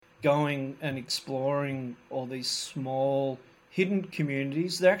going and exploring all these small hidden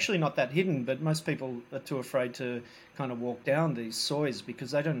communities. They're actually not that hidden, but most people are too afraid to kind of walk down these soils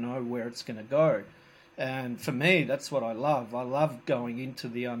because they don't know where it's going to go. And for me, that's what I love. I love going into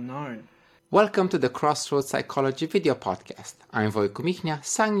the unknown. Welcome to the Crossroads Psychology video podcast. I'm Vojko Michnia,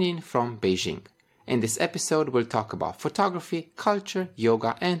 signing in from Beijing. In this episode, we'll talk about photography, culture,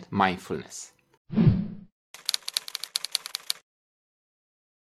 yoga, and mindfulness.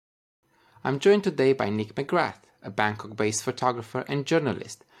 I'm joined today by Nick McGrath, a Bangkok-based photographer and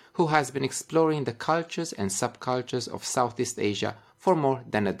journalist who has been exploring the cultures and subcultures of Southeast Asia for more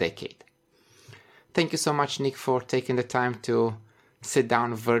than a decade. Thank you so much, Nick, for taking the time to sit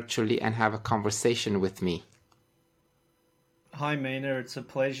down virtually and have a conversation with me. Hi, Mina. It's a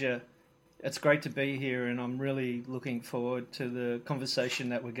pleasure. It's great to be here, and I'm really looking forward to the conversation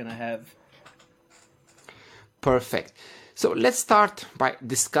that we're going to have. Perfect. So let's start by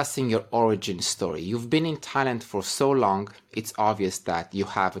discussing your origin story. You've been in Thailand for so long, it's obvious that you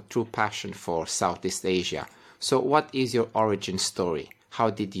have a true passion for Southeast Asia. So what is your origin story? How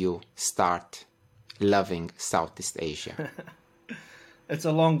did you start loving Southeast Asia? It's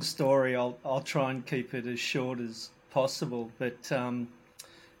a long story. I'll try and keep it as short as possible. But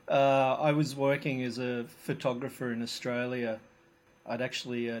I was working as a photographer in Australia. I'd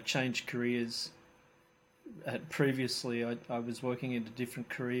actually changed careers. Previously, I was working in a different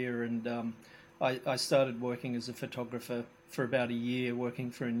career, and I started working as a photographer for about a year,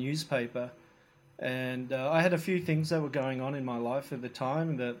 working for a newspaper. And I had a few things that were going on in my life at the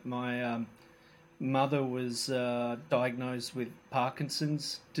time. That my mother was diagnosed with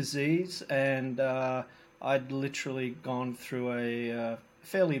Parkinson's disease, and I'd literally gone through a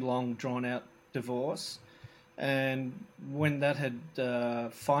fairly long, drawn-out divorce. And when that had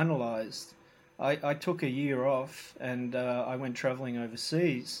finalized, I took a year off and I went traveling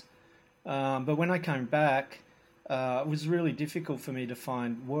overseas. But when I came back, it was really difficult for me to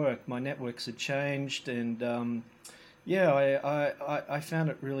find work. My networks had changed, and I found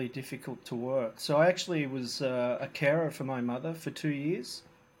it really difficult to work. So I actually was a carer for my mother for 2 years.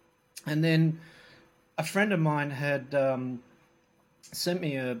 And then a friend of mine had sent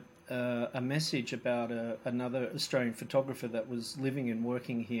me a message about another Australian photographer that was living and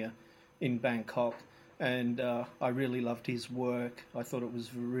working here in Bangkok, and I really loved his work. I thought it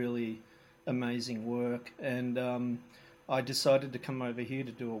was really amazing work, and I decided to come over here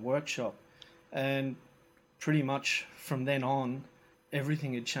to do a workshop. And pretty much from then on,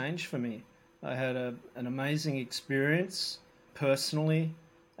 everything had changed for me. I had an amazing experience personally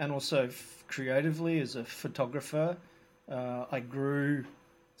and also creatively as a photographer. I grew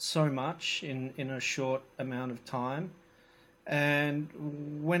so much in a short amount of time. And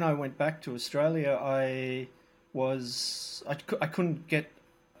when I went back to Australia, I couldn't get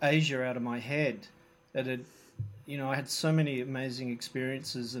Asia out of my head. I had so many amazing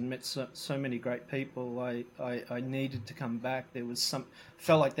experiences and met so many great people. I needed to come back.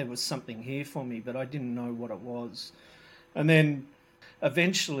 Felt like there was something here for me, but I didn't know what it was. And then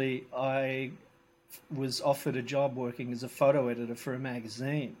eventually I was offered a job working as a photo editor for a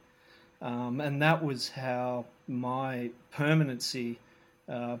magazine. And that was how my permanency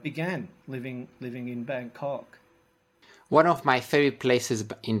began, living in Bangkok. One of my favorite places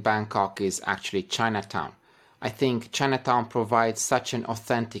in Bangkok is actually Chinatown. I think Chinatown provides such an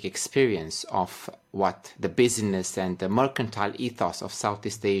authentic experience of what the business and the mercantile ethos of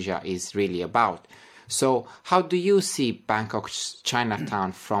Southeast Asia is really about. So how do you see Bangkok's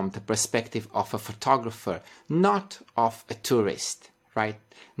Chinatown from the perspective of a photographer, not of a tourist, right?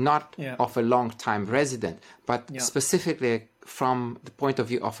 Not of a long-time resident, but specifically from the point of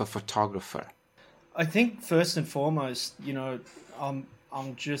view of a photographer? I think first and foremost,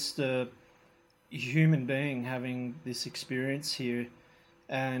 I'm just a human being having this experience here,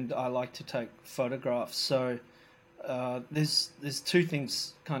 and I like to take photographs. So there's two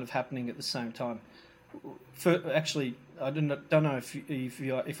things kind of happening at the same time. Actually, I don't know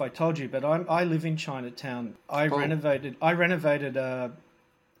if I told you, but I live in Chinatown. I renovated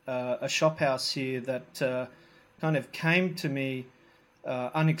a shop house here that kind of came to me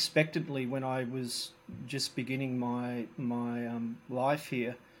unexpectedly when I was just beginning my life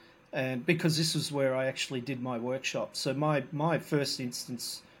here, and because this is where I actually did my workshop. So my first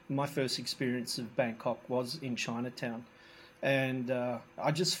experience of Bangkok was in Chinatown, and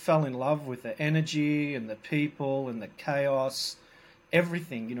I just fell in love with the energy and the people and the chaos,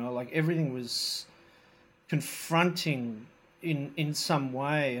 everything. Everything was confronting in some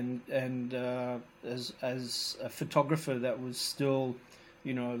way, and as a photographer that was still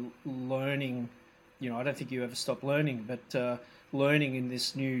learning, I don't think you ever stop learning, but learning in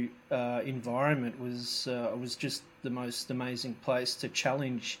this new environment was just the most amazing place to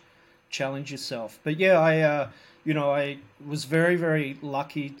challenge yourself. But yeah, I was very, very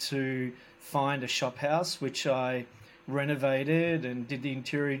lucky to find a shop house which I renovated and did the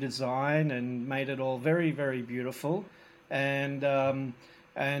interior design and made it all very, very beautiful. And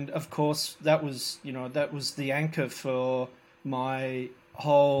of course that was the anchor for my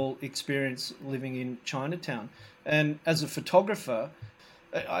whole experience living in Chinatown. And as a photographer,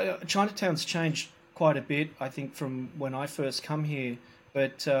 Chinatown's changed quite a bit, I think, from when I first come here.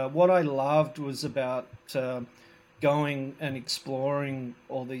 But what I loved was about going and exploring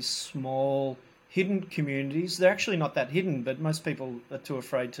all these small hidden communities. They're actually not that hidden, but most people are too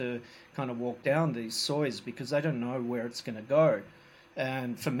afraid to kind of walk down these sois because they don't know where it's going to go.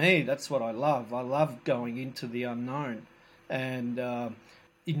 And for me, that's what I love. I love going into the unknown and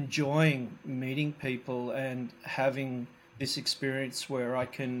enjoying meeting people and having this experience where I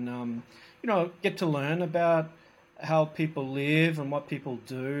can, get to learn about how people live and what people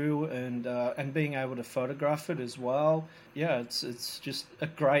do, and being able to photograph it as well. Yeah, it's just a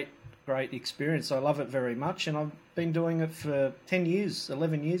great experience. I love it very much, and I've been doing it for 10 years,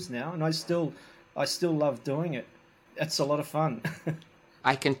 11 years now, and I still love doing it. It's a lot of fun.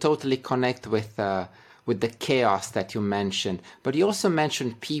 I can totally connect with the chaos that you mentioned, but you also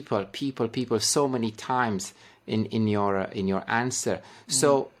mentioned people so many times in your answer.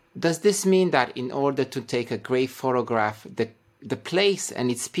 So does this mean that in order to take a great photograph, the place and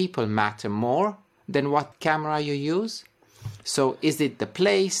its people matter more than what camera you use? So is it the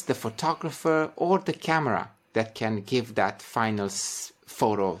place, the photographer, or the camera that can give that final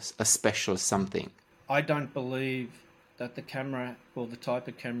photo a special something? I don't believe that the camera or the type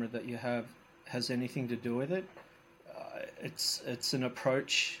of camera that you have has anything to do with it. It's an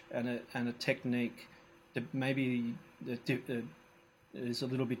approach and a technique that maybe is a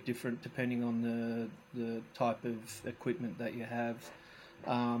little bit different depending on the type of equipment that you have.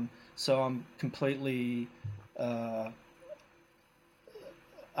 So I'm completely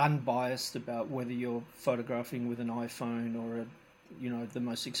unbiased about whether you're photographing with an iPhone or the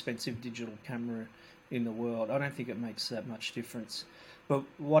most expensive digital camera in the world. I don't think it makes that much difference. But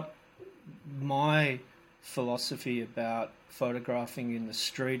what my philosophy about photographing in the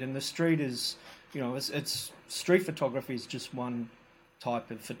street, and the street is, it's street photography is just one type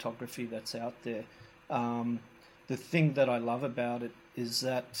of photography that's out there. The thing that I love about it is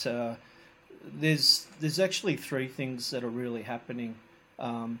that there's actually three things that are really happening.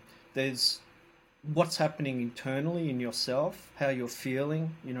 There's what's happening internally in yourself, how you're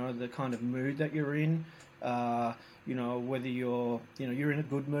feeling, the kind of mood that you're in, whether you're in a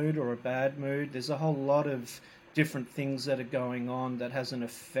good mood or a bad mood. There's a whole lot of different things that are going on that has an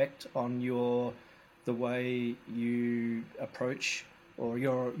effect on the way you approach or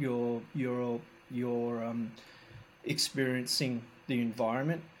you're experiencing the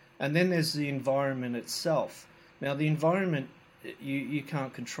environment. And then there's the environment itself. Now the environment you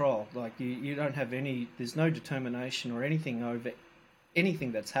can't control. Like you don't have there's no determination or anything over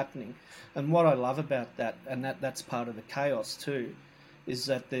anything that's happening. And what I love about that, and that's part of the chaos too, is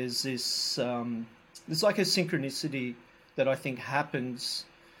that there's this there's like a synchronicity that I think happens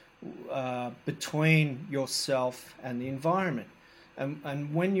between yourself and the environment.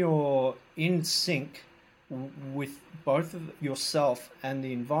 And when you're in sync with both of yourself and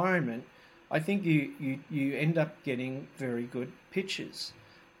the environment, I think you end up getting very good pictures.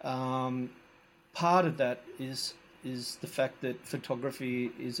 Part of that is the fact that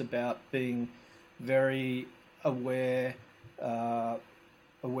photography is about being very aware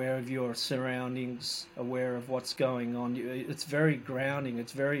of your surroundings, aware of what's going on. It's very grounding.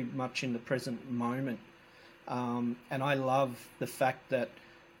 It's very much in the present moment. And I love the fact that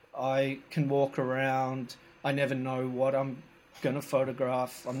I can walk around. I never know what I'm going to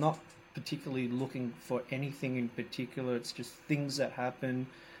photograph. I'm not particularly looking for anything in particular. It's just things that happen,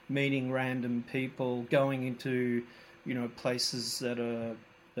 meeting random people, going into places that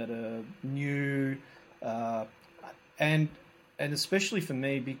are new, and especially for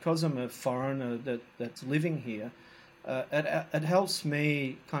me, because I'm a foreigner that's living here, it helps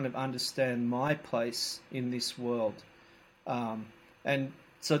me kind of understand my place in this world, and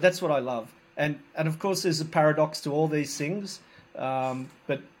so that's what I love. And of course, there's a paradox to all these things,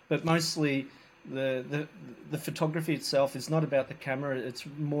 but mostly the photography itself is not about the camera. It's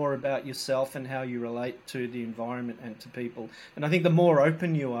more about yourself and how you relate to the environment and to people. And I think the more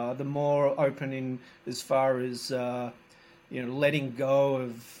open you are, the more open in as far as letting go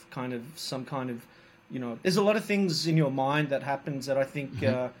of some kind of there's a lot of things in your mind that happens that I think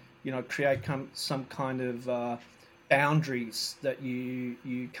create some kind of boundaries that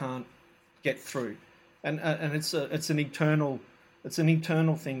you can't get through, and it's an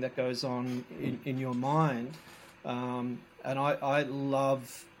internal thing that goes on in your mind, and I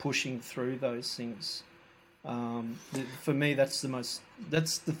love pushing through those things. For me, that's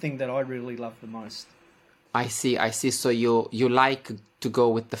the thing that I really love the most. I see. So you like to go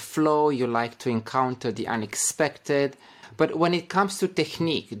with the flow, you like to encounter the unexpected. But when it comes to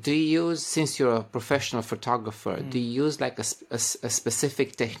technique, do you use, since you're a professional photographer, do you use like a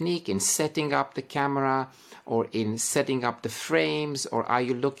specific technique in setting up the camera or in setting up the frames? Or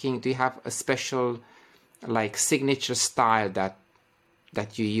do you have a special like signature style that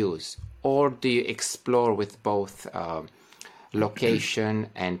you use? Or do you explore with both location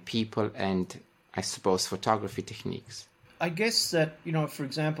and people and, I suppose, photography techniques? I guess that, for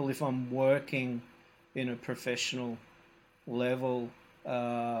example, if I'm working in a professional level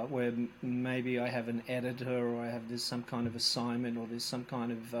where maybe I have an editor or there's some kind of assignment or there's some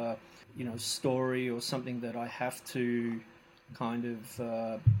kind of, story or something that I have to kind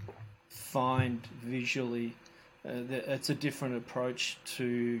of find visually, it's a different approach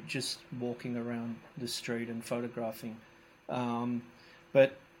to just walking around the street and photographing.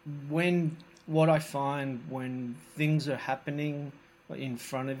 But what I find when things are happening in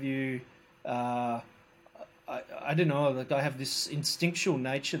front of you, I don't know, like I have this instinctual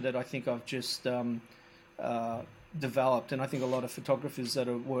nature that I think I've just developed, and I think a lot of photographers that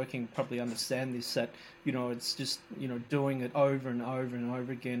are working probably understand this, that, it's just, doing it over and over and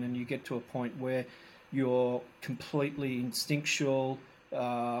over again, and you get to a point where you're completely instinctual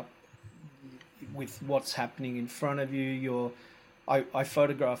with what's happening in front of you. I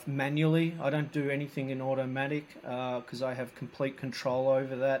photograph manually. I don't do anything in automatic because I have complete control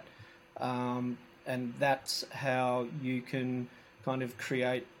over that. And that's how you can kind of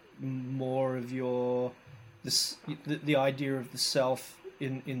create more of the idea of the self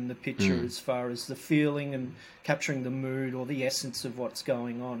in the picture, as far as the feeling and capturing the mood or the essence of what's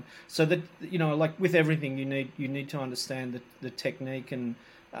going on. So that, like with everything, you need to understand the technique and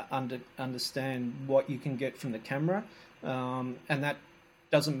understand what you can get from the camera. And that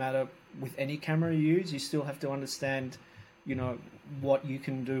doesn't matter with any camera you use. You still have to understand, what you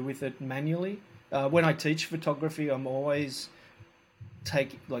can do with it manually. When I teach photography, I'm always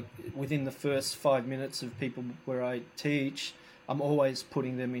within the first 5 minutes of people where I teach, I'm always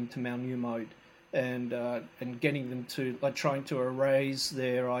putting them into menu mode and getting them to trying to erase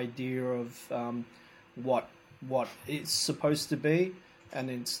their idea of what it's supposed to be, and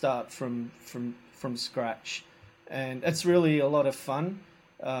then start from scratch. And it's really a lot of fun.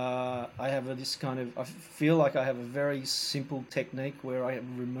 I feel like I have a very simple technique where I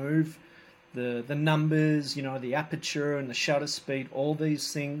remove the numbers, the aperture and the shutter speed, all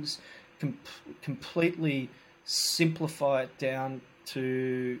these things, completely simplify it down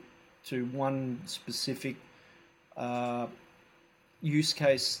to one specific use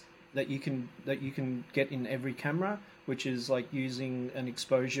case that you can get in every camera, which is like using an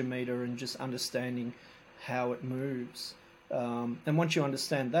exposure meter and just understanding how it moves. And once you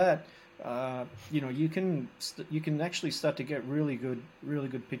understand that, you can actually start to get really good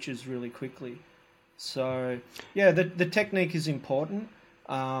pictures really quickly. So yeah, the technique is important,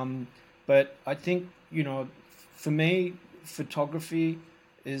 but I think, for me, photography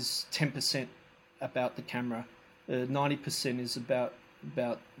is 10% about the camera, 90% is about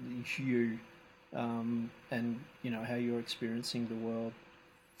you, and how you're experiencing the world.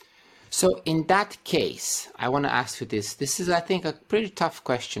 So in that case, I want to ask you this. This is, I think, a pretty tough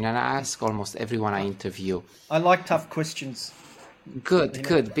question, and I ask almost everyone I interview. I like tough questions. Good,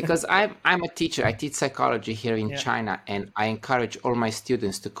 because I'm a teacher. I teach psychology here in China, and I encourage all my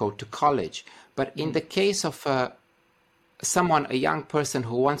students to go to college. But in the case of a young person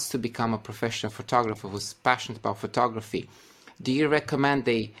who wants to become a professional photographer, who's passionate about photography, do you recommend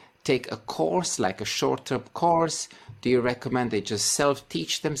they take a course, like a short-term course? Do you recommend they just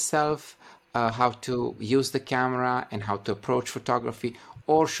self-teach themselves how to use the camera and how to approach photography?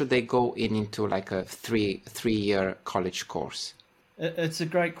 Or should they go into like a three-year college course? It's a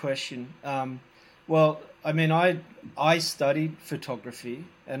great question. Well, I mean, I studied photography,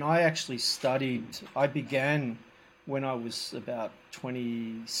 and I began when I was about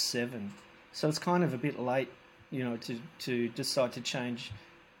 27. So it's kind of a bit late, to decide to change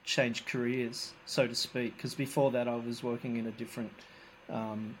careers, so to speak, because before that I was working in a different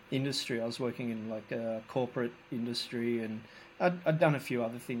industry. I was working in like a corporate industry, and I'd done a few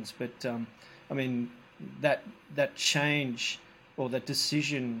other things, but I mean, that change or that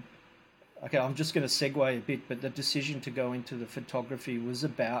decision, okay, I'm just going to segue a bit, but the decision to go into the photography was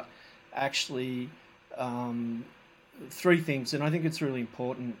about actually three things, and I think it's really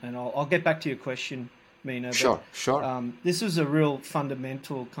important. And I'll get back to your question, Mina. Sure. This was a real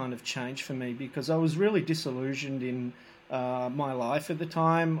fundamental kind of change for me because I was really disillusioned in my life at the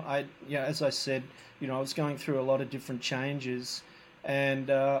time. As I said, I was going through a lot of different changes, and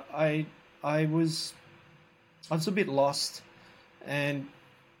I was a bit lost, and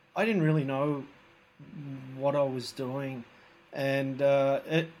I didn't really know what I was doing, and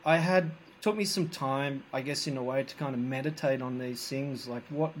it took me some time, I guess, in a way, to kind of meditate on these things, like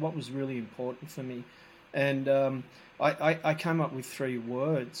what was really important for me. And I came up with 3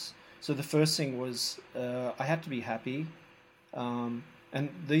 words. So the first thing was I had to be happy. And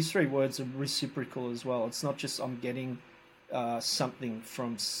these 3 words are reciprocal as well. It's not just I'm getting something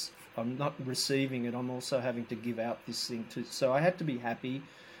I'm not receiving it. I'm also having to give out this thing too. So I had to be happy,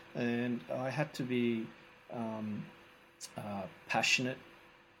 and I had to be passionate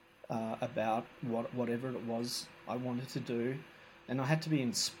about whatever it was I wanted to do, and I had to be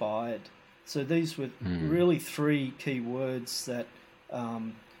inspired. So these were really 3 key words that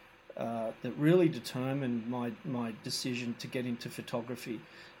really determined my decision to get into photography.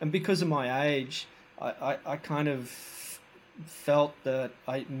 And because of my age, I kind of felt that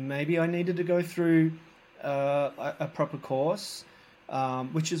maybe I needed to go through a proper course,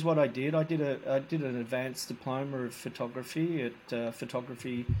 which is what I did. I did an advanced diploma of photography at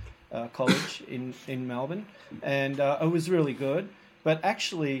Photography College in Melbourne, and it was really good. But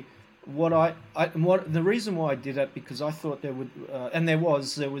actually, the reason why I did it, because I thought there would and there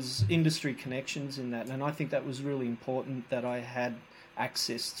was industry connections in that, and I think that was really important that I had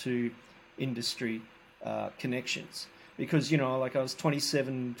access to industry connections, because like I was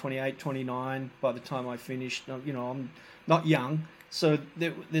 27, 28, 29 by the time I finished. I'm not young, so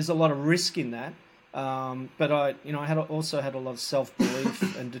there's a lot of risk in that. But I also had a lot of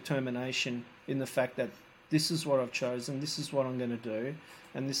self-belief and determination in the fact that this is what I've chosen, this is what I'm going to do,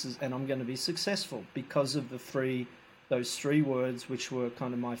 and I'm going to be successful because of those 3 words, which were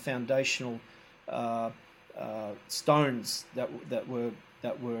kind of my foundational stones that were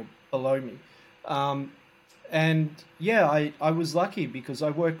below me. I was lucky because I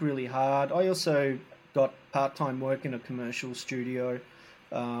worked really hard. I also got part-time work in a commercial studio,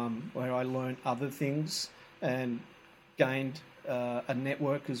 where I learned other things and gained a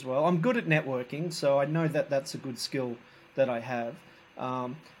network as well. I'm good at networking, so I know that that's a good skill that I have.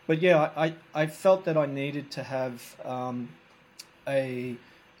 I felt that I needed to have a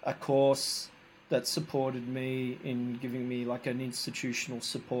course that supported me in giving me like an institutional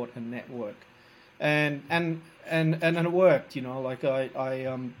support and network, and it worked. Like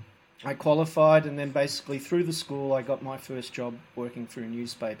I qualified, and then basically through the school I got my first job working for a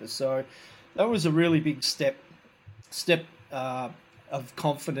newspaper. So that was a really big step of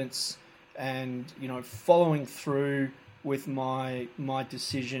confidence, and following through with my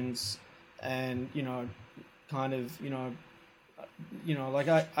decisions, and like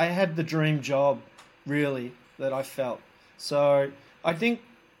I had the dream job really that I felt. So I think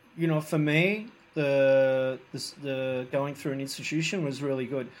for me the going through an institution was really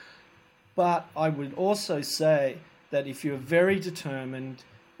good. But I would also say that if you're very determined,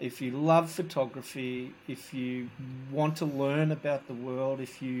 if you love photography, if you want to learn about the world,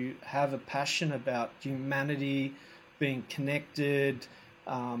 if you have a passion about humanity, being connected,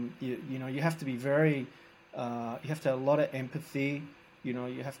 you have to be very, you have to have a lot of empathy.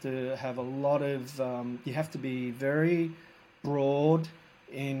 You have to have a lot of, you have to be very broad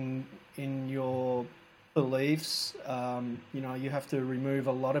in your beliefs. You have to remove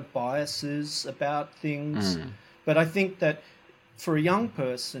a lot of biases about things. But I think that for a young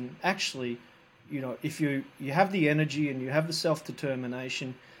person, actually, if you have the energy and you have the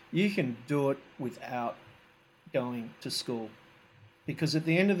self-determination, you can do it without going to school. Because at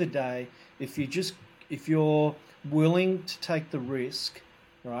the end of the day, if you're willing to take the risk,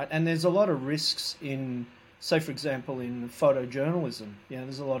 right? And there's a lot of risks in, say, for example, in photojournalism,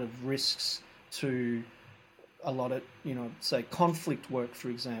 there's a lot of risks to a lot of, say, conflict work, for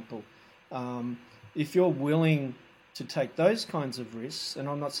example. If you're willing to take those kinds of risks, and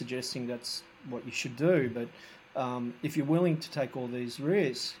I'm not suggesting that's what you should do, but if you're willing to take all these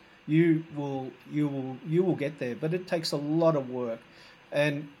risks, you will get there. But it takes a lot of work,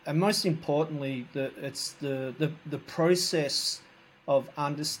 and most importantly, it's the process of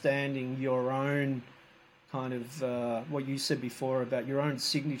understanding your own kind of what you said before about your own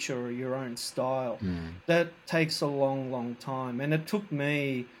signature or your own style. That takes a long time, and it took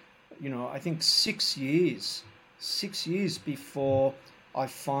me, I think 6 years before I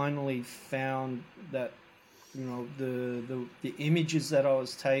finally found that, the images that I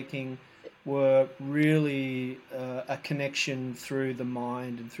was taking were really a connection through the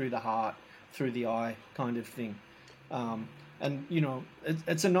mind and through the heart, through the eye kind of thing. And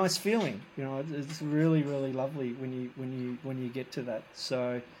it's a nice feeling. It's really, really lovely when you get to that.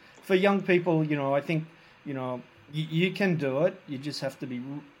 So for young people, I think you can do it. You just have to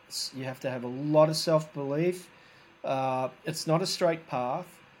you have to have a lot of self-belief. It's not a straight path.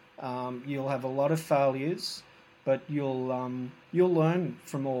 You'll have a lot of failures, but you'll learn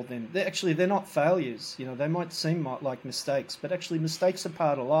from all of them. They're not failures. They might seem like mistakes, but actually mistakes are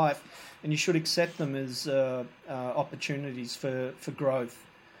part of life, and you should accept them as opportunities for growth.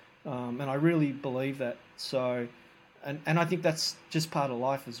 And I really believe that. So, and I think that's just part of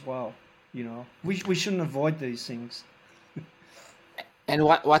life as well. We shouldn't avoid these things. And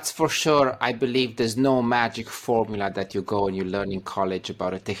what's for sure, I believe there's no magic formula that you go and you learn in college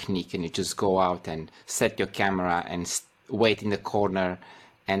about a technique and you just go out and set your camera and wait in the corner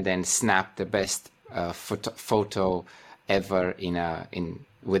and then snap the best photo ever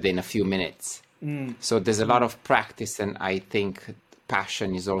within a few minutes. So there's a lot of practice, and I think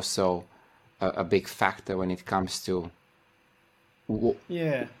passion is also a big factor when it comes to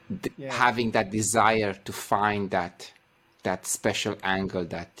having that desire to find that special angle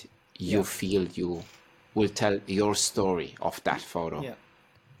that you feel you will tell your story of that photo. Yeah.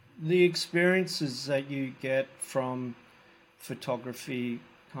 The experiences that you get from photography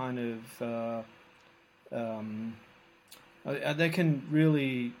kind of, they can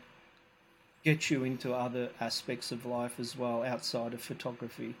really get you into other aspects of life as well outside of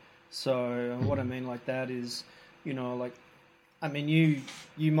photography. So what I mean like that is, you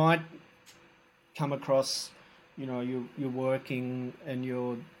might come across, you're working and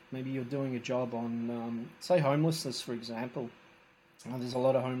maybe you're doing a job on, say, homelessness, for example. There's a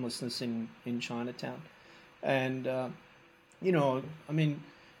lot of homelessness in Chinatown. And,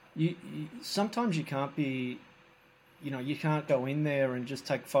 sometimes you can't be, you can't go in there and just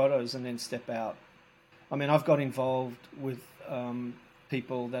take photos and then step out. I've got involved with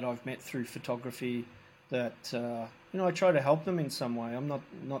people that I've met through photography that, I try to help them in some way. I'm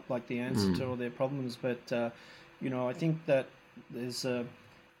not like the answer to all their problems, but, I think that there's a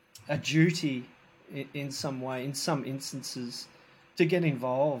duty in some way, in some instances, to get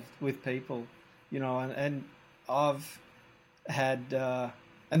involved with people, and I've had,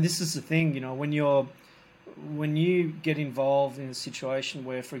 and this is the thing, when you get involved in a situation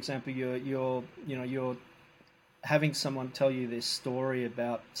where, for example, you're having someone tell you this story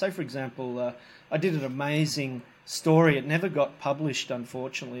about, say, for example, I did an amazing story. It never got published,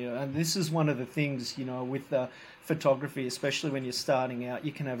 unfortunately. And this is one of the things, with photography, especially when you're starting out,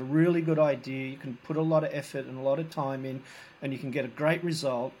 you can have a really good idea. You can put a lot of effort and a lot of time in, and you can get a great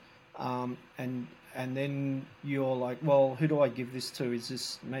result. And then you're like, well, who do I give this to? Is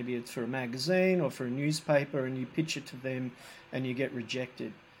this, maybe it's for a magazine or for a newspaper, and you pitch it to them and you get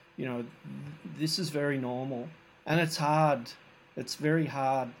rejected. This is very normal, and it's hard. It's very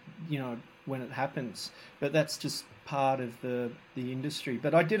hard, when it happens, but that's just part of the industry.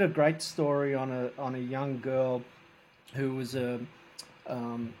 But I did a great story on a young girl who was who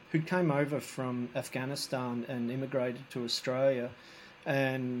came over from Afghanistan and immigrated to Australia,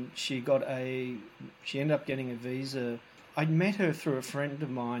 and she ended up getting a visa. I'd met her through a friend of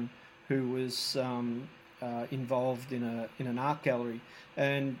mine who was involved in an art gallery,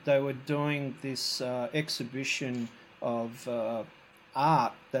 and they were doing this exhibition of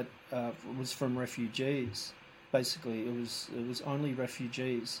art that was from refugees. Basically, it was only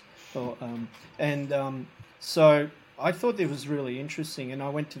refugees. So I thought it was really interesting, and I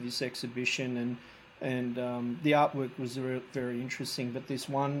went to this exhibition, and the artwork was very interesting. But this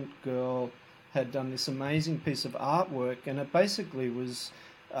one girl had done this amazing piece of artwork, and it basically was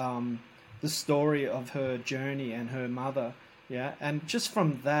the story of her journey and her mother. Yeah, and just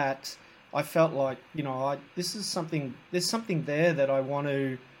from that, I felt like, there's something there that I want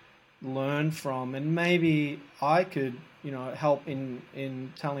to learn from, and maybe I could, help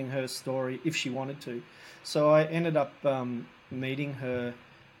in telling her story if she wanted to. So I ended up meeting her,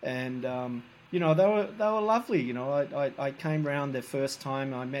 and they were lovely. I came round their first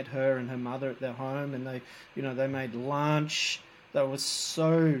time. I met her and her mother at their home, and they made lunch. They were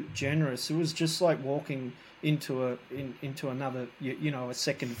so generous. It was just like walking into another, a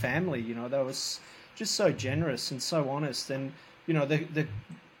second family. They were just so generous and so honest, and the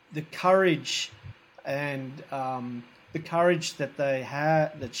courage and the courage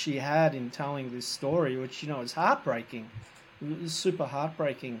that she had in telling this story, which is heartbreaking. It was super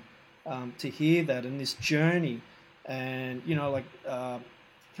heartbreaking to hear that, and this journey, and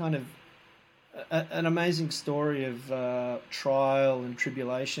kind of an amazing story of trial and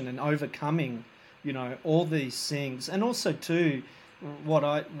tribulation and overcoming, all these things. And also too, what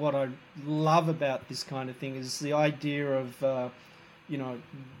I love about this kind of thing is the idea of,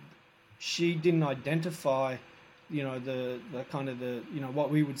 she didn't identify, the kind of what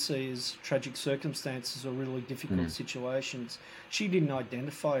we would see as tragic circumstances or really difficult situations. She didn't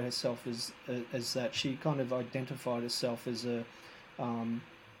identify herself as that. She kind of identified herself as a,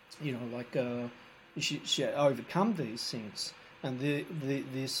 she had overcome these things, and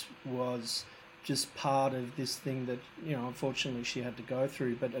this was just part of this thing that unfortunately she had to go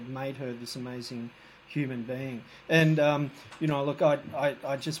through, but it made her this amazing human being. And look,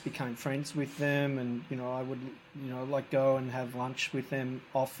 I just became friends with them, and I would go and have lunch with them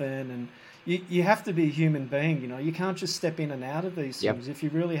often. And you have to be a human being. You can't just step in and out of these things. If you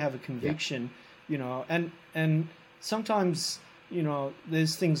really have a conviction. And sometimes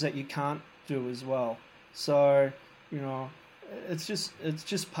there's things that you can't do as well. So it's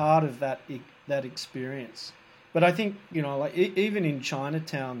just part of that experience. But I think even in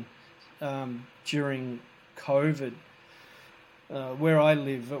Chinatown, during COVID, where I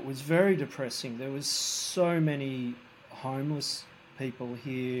live, it was very depressing. There was so many homeless people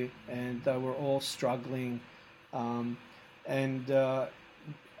here, and they were all struggling. And I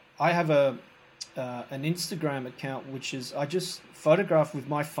have an Instagram account, which is I just photograph with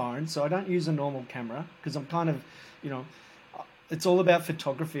my phone, so I don't use a normal camera because I'm kind of, it's all about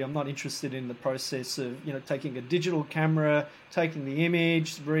photography. I'm not interested in the process of, taking a digital camera, taking the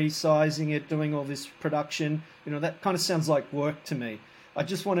image, resizing it, doing all this production. That kind of sounds like work to me. I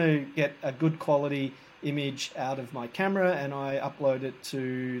just want to get a good quality image out of my camera, and I upload it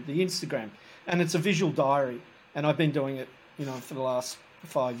to the Instagram. And it's a visual diary, and I've been doing it, for the last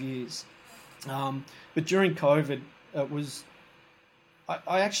 5 years. But during COVID,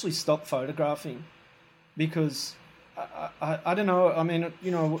 I actually stopped photographing because I don't know. I mean,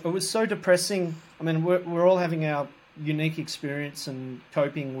 it was so depressing. I mean, we're all having our unique experience and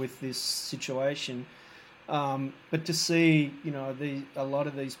coping with this situation. But to see, a lot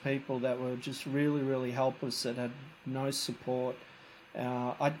of these people that were just really, really helpless, that had no support,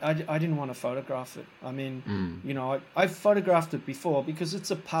 I didn't want to photograph it. I mean, I've photographed it before because it's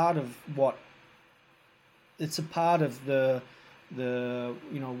a part of the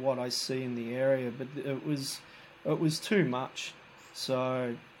what I see in the area, but it was too much.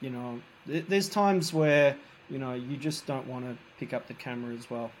 So, there's times where, you just don't want to pick up the camera as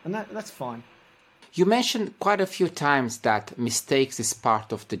well. And that's fine. You mentioned quite a few times that mistakes is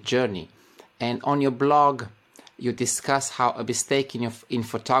part of the journey. And on your blog, you discuss how a mistake in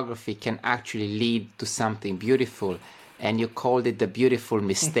photography can actually lead to something beautiful. And you called it the beautiful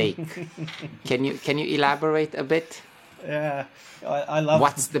mistake. Can you elaborate a bit? Yeah, I love.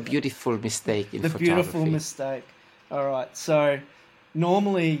 What's the beautiful mistake in photography? The beautiful mistake. All right. So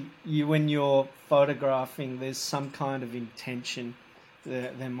normally, when you're photographing, there's some kind of intention.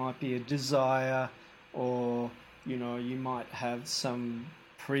 There might be a desire, or you might have some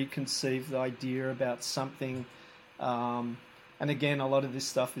preconceived idea about something. And again, a lot of this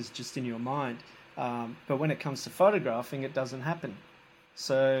stuff is just in your mind. But when it comes to photographing, it doesn't happen.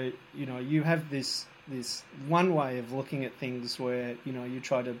 So you have this one way of looking at things where you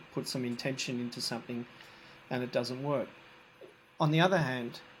try to put some intention into something and it doesn't work. On the other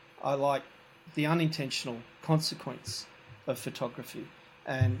hand, I like the unintentional consequence of photography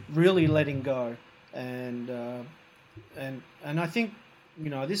and really letting go. And I think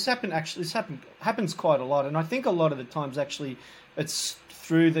this happens quite a lot. And I think a lot of the times actually it's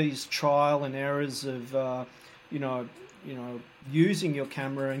through these trial and errors of using your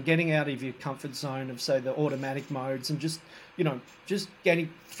camera and getting out of your comfort zone of, say, the automatic modes, and just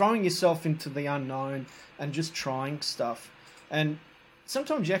throwing yourself into the unknown and just trying stuff. And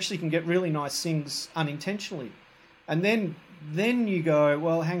sometimes you actually can get really nice things unintentionally. And then you go,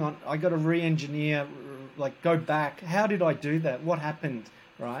 well, hang on, I got to re-engineer, go back. How did I do that? What happened,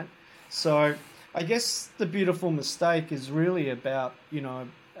 right? So I guess the beautiful mistake is really about,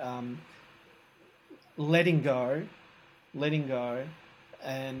 letting go,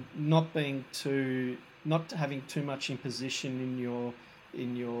 and not having too much imposition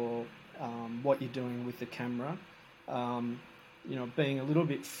in your what you're doing with the camera. Being a little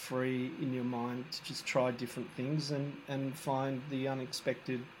bit free in your mind to just try different things and find the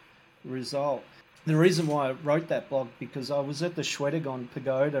unexpected result. The reason why I wrote that blog, because I was at the Shwedagon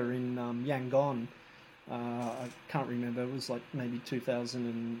Pagoda in Yangon. I can't remember. It was maybe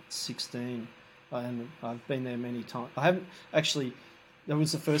 2016. And I've been there many times. I haven't actually. that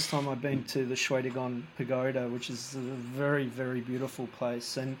was the first time I'd been to the Shwedagon Pagoda, which is a very, very beautiful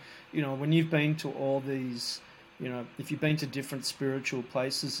place. And, when you've been to all these, if you've been to different spiritual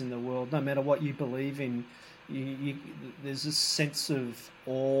places in the world, no matter what you believe in, there's a sense of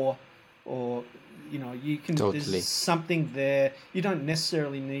awe, or you can Totally. There's something there. You don't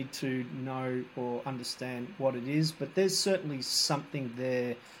necessarily need to know or understand what it is, but there's certainly something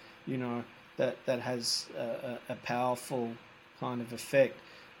there, that has a powerful kind of effect.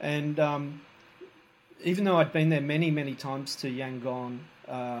 And even though I'd been there many, many times to Yangon,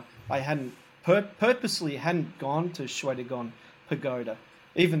 I hadn't purposely hadn't gone to Shwedagon Pagoda,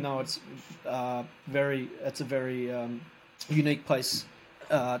 even though it's a very unique place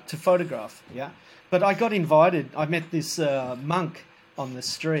to photograph. Yeah, but I got invited. I met this monk on the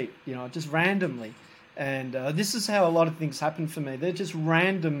street, just randomly. And this is how a lot of things happen for me. They're just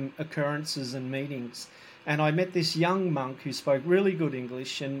random occurrences and meetings. And I met this young monk who spoke really good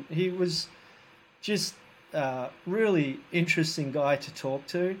English, and he was just a really interesting guy to talk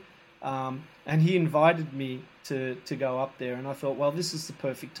to. And he invited me to go up there, and I thought, well, this is the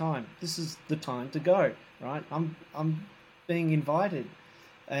perfect time. This is the time to go, right? I'm being invited.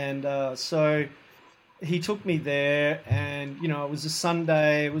 And so he took me there, and it was a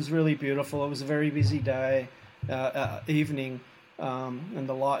Sunday. It was really beautiful. It was a very busy day, evening, and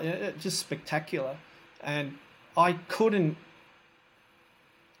the light, just spectacular. And I couldn't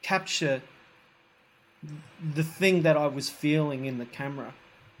capture the thing that I was feeling in the camera.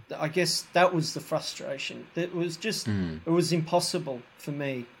 I guess that was the frustration. It was just, it was impossible for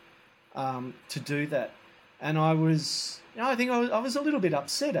me to do that. And I was, I think I was a little bit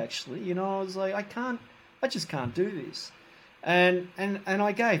upset, actually. I was like, I just can't do this. And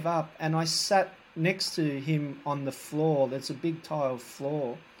I gave up, and I sat next to him on the floor. There's a big tiled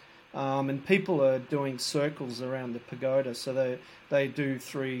floor. And people are doing circles around the pagoda, so they do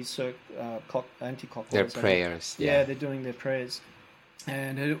 3 anti-clockwise. Their prayers. Yeah, they're doing their prayers.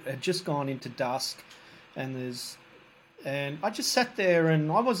 And it had just gone into dusk, and I just sat there,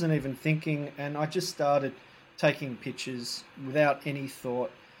 and I wasn't even thinking, and I just started taking pictures without any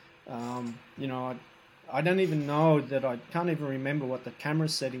thought. I don't even know that I can't even remember what the camera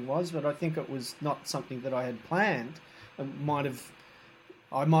setting was, but I think it was not something that I had planned.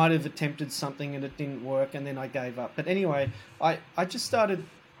 I might have attempted something and it didn't work, and then I gave up. But anyway, I just started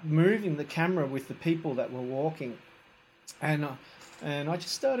moving the camera with the people that were walking, and I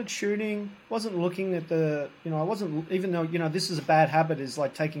just started shooting. Wasn't looking at I wasn't, even though, this is a bad habit, is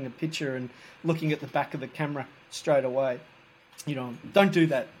like taking a picture and looking at the back of the camera straight away. Don't do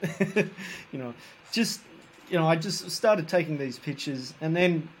that. I just started taking these pictures, and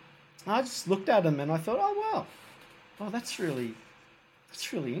then I just looked at them and I thought, oh, wow, that's really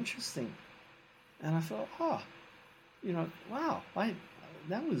interesting. And I thought, wow,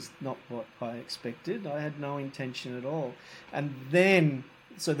 that was not what I expected. I had no intention at all. And then,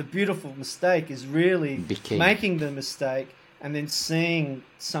 so the beautiful mistake is really making the mistake and then seeing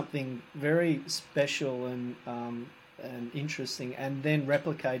something very special and interesting, and then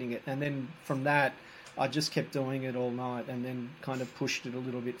replicating it. And then from that, I just kept doing it all night, and then kind of pushed it a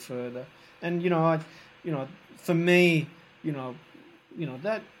little bit further. And for me,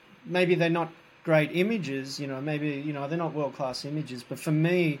 that maybe they're not great images, maybe they're not world-class images, but for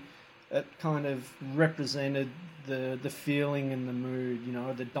me it kind of represented the feeling and the mood,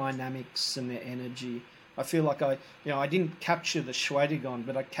 the dynamics and the energy. I feel like I didn't capture the Shwedagon,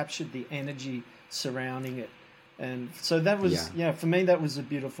 but I captured the energy surrounding it. And so that was for me that was a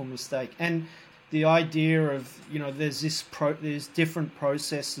beautiful mistake. And the idea of there's different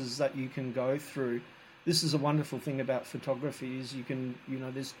processes that you can go through. This is a wonderful thing about photography, is you can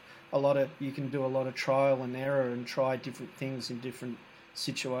there's you can do a lot of trial and error and try different things in different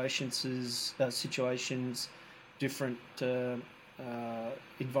situations, different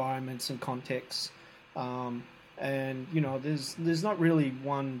environments and contexts, and there's not really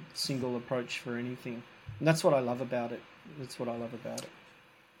one single approach for anything, and that's what I love about it.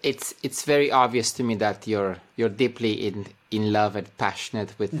 It's very obvious to me that you're deeply in love and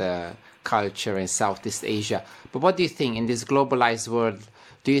passionate with the culture in Southeast Asia. But what do you think, in this globalized world,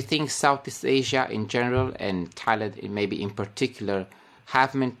 do you think Southeast Asia in general, and Thailand maybe in particular,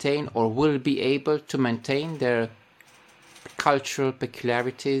 have maintained or will be able to maintain their cultural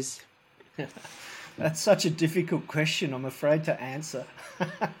peculiarities? That's such a difficult question. I'm afraid to answer.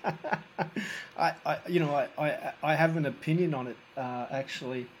 I have an opinion on it,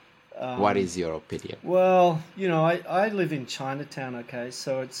 actually. What is your opinion? Well, I live in Chinatown, okay,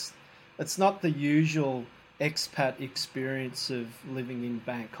 so it's not the usual expat experience of living in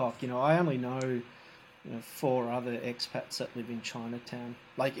Bangkok. I only know four other expats that live in Chinatown,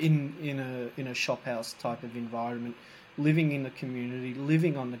 like in a shop house type of environment, living in the community,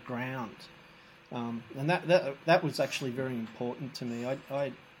 living on the ground, and that was actually very important to me.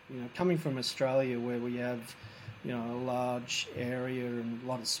 I coming from Australia where we have a large area and a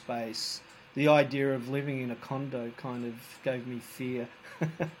lot of space, the idea of living in a condo kind of gave me fear.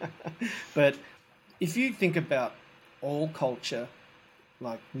 But if you think about all culture,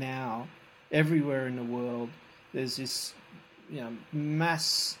 like now, everywhere in the world, there's this,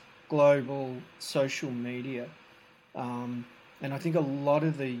 mass global social media, and I think a lot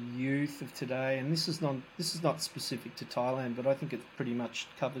of the youth of today, and this is not specific to Thailand, but I think it pretty much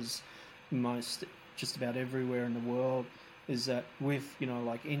covers just about everywhere in the world, is that with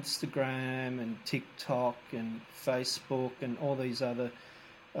like Instagram and TikTok and Facebook and all these other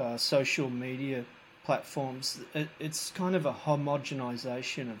social media platforms, it's kind of a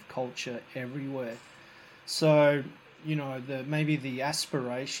homogenization of culture everywhere. So maybe the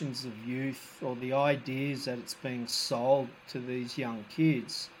aspirations of youth or the ideas that it's being sold to these young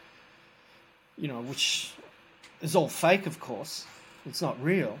kids, which is all fake, of course, it's not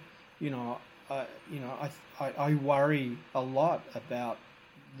real. I worry a lot about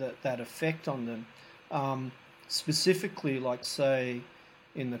that effect on them, specifically, like say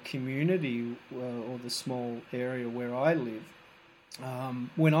in the community or the small area where I live.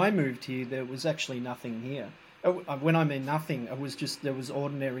 When I moved here, there was actually nothing here. When I mean nothing, there was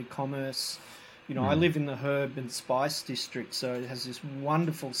ordinary commerce. I live in the herb and spice district, so it has this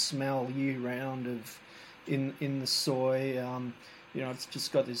wonderful smell year round in the soy. It's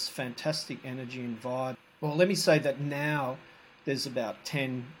just got this fantastic energy and vibe. Well, let me say that now there's about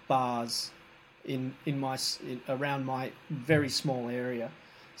 10 bars around my very small area.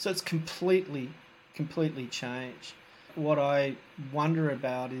 So it's completely changed. What I wonder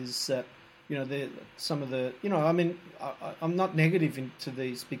about is that, I'm not negative into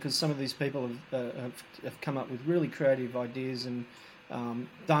these, because some of these people have come up with really creative ideas and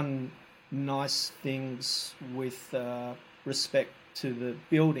done nice things with respect to the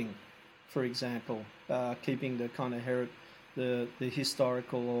building, for example, keeping the kind of the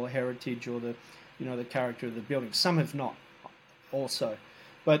historical or heritage or the character of the building. Some have not, also,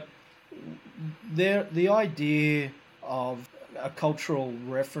 but the idea of a cultural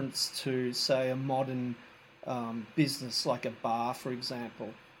reference to, say, a modern business like a bar, for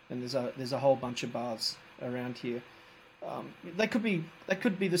example, and there's a whole bunch of bars around here. They could be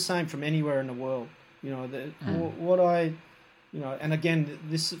the same from anywhere in the world. And again,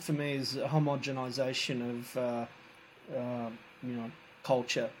 this for me is a homogenization of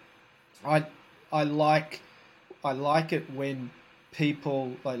culture. I like it when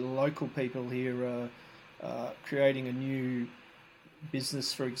people, like local people here, are creating a new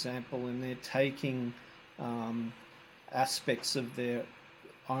business, for example, and they're taking aspects of their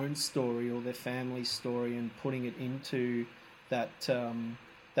own story or their family story and putting it into that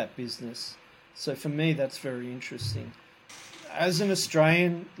business. So for me, that's very interesting. As an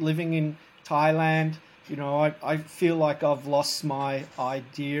Australian living in Thailand, I feel like I've lost my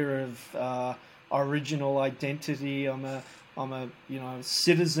idea of original identity. I'm a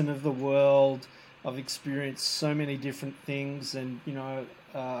citizen of the world. I've experienced so many different things, and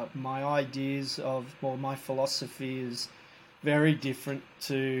my ideas my philosophy is very different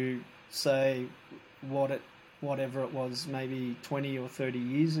to, say, whatever it was maybe 20 or 30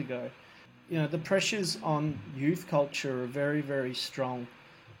 years ago. The pressures on youth culture are very, very strong,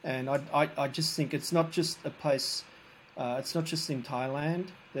 and I just think it's not just a place. It's not just in Thailand.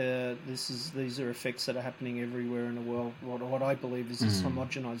 These are effects that are happening everywhere in the world. What I believe is this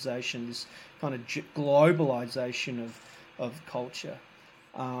homogenization, this kind of globalization of culture.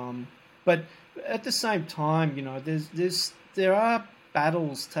 But at the same time, there are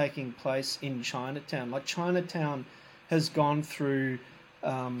battles taking place in Chinatown. Like Chinatown has gone through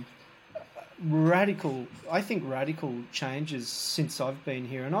radical changes since I've been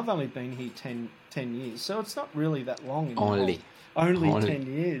here, and I've only been here 10 years, so it's not really that long. Only 10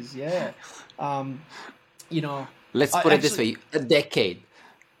 years, yeah. Let's put it this way: a decade.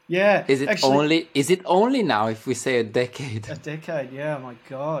 Yeah. Is it only now if we say a decade? A decade, yeah. My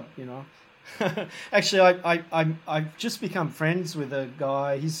God, Actually, I've just become friends with a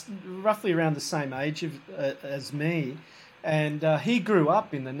guy. He's roughly around the same age as me. And he grew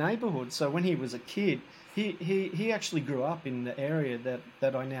up in the neighborhood. So when he was a kid, he actually grew up in the area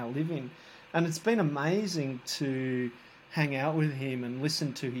that I now live in. And it's been amazing to hang out with him and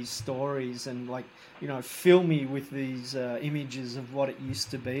listen to his stories and, fill me with these images of what it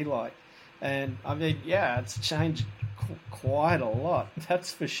used to be like. And I mean, yeah, it's changed quite a lot,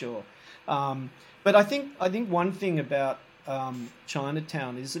 that's for sure. But I think one thing about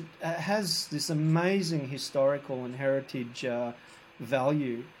Chinatown is it has this amazing historical and heritage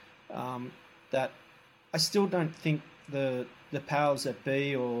value that I still don't think the powers that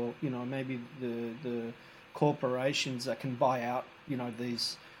be, or maybe the corporations that can buy out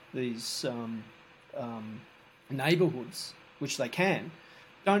these neighborhoods, which they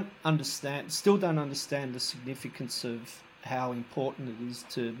still don't understand the significance of how important it is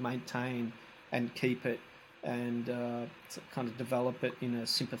to maintain and keep it, and to kind of develop it in a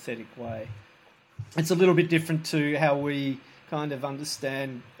sympathetic way. It's a little bit different to how we kind of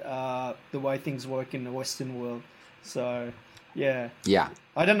understand the way things work in the Western world. So, yeah.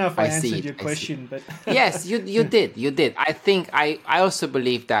 I don't know if I answered your question, but yes, you did. I think I also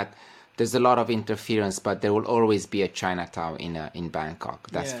believe that there's a lot of interference, but there will always be a Chinatown in Bangkok.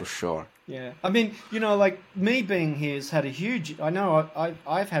 That's for sure. Yeah, I mean, like me being here has had a huge. I know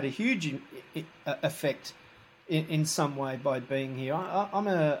I've had a huge effect in some way by being here. I'm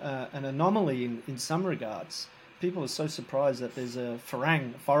an anomaly in some regards. People are so surprised that there's a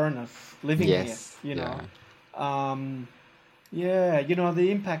foreigner living here. The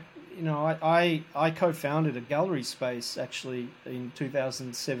impact. I co-founded a gallery space actually in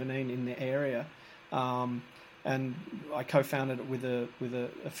 2017 in the area, and I co-founded it with a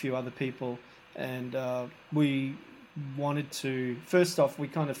few other people, and we wanted to. First off, we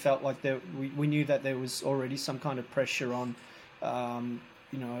kind of felt like we knew that there was already some kind of pressure on,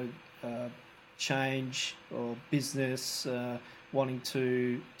 change or business wanting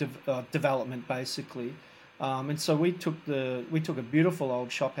to development basically. And so we took a beautiful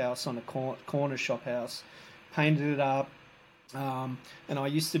old shop house on a corner shop house, painted it up, and I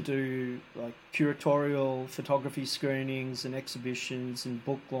used to do like curatorial photography screenings and exhibitions and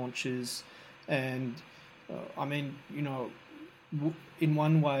book launches, and in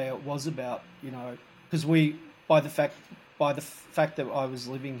one way it was about because by the fact that I was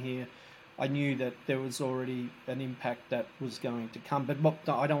living here, I knew that there was already an impact that was going to come. But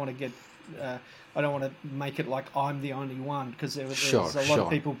I don't want to get. I don't want to make it like I'm the only one, because there was a lot of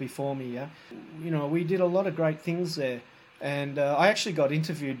people before me. Yeah, we did a lot of great things there, and I actually got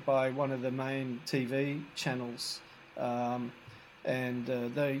interviewed by one of the main TV channels, and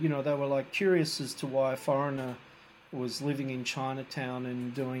they were like curious as to why a foreigner was living in Chinatown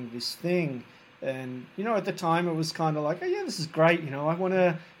and doing this thing. And at the time it was kind of like, oh yeah, this is great. I want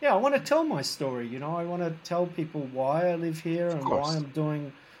to tell my story. I want to tell people why I live here and why I'm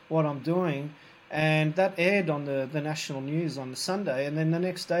doing what I'm doing. And that aired on the national news on the Sunday, and then the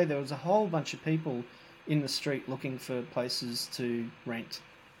next day there was a whole bunch of people in the street looking for places to rent.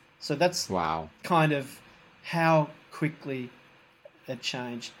 So that's kind of how quickly it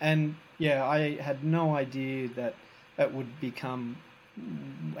changed. And yeah, I had no idea that it would become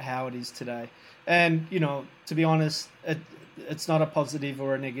how it is today. And to be honest, it's not a positive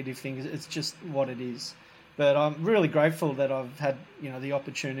or a negative thing. It's just what it is. But I'm really grateful that I've had the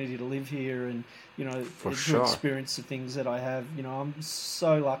opportunity to live here and to experience the things that I have. I'm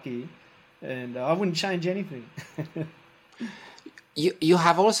so lucky, and I wouldn't change anything. You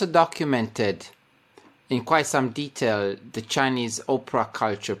have also documented in quite some detail the Chinese opera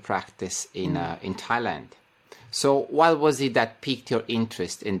culture practice in Thailand. So what was it that piqued your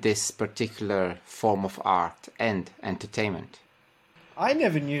interest in this particular form of art and entertainment? I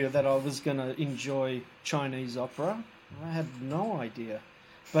never knew that I was going to enjoy Chinese opera. I had no idea.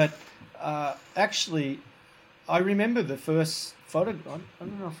 But actually, I remember the first photo. I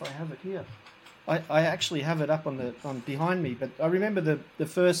don't know if I have it here. I actually have it up on behind me. But I remember the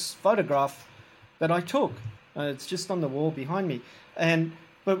first photograph that I took. It's just on the wall behind me.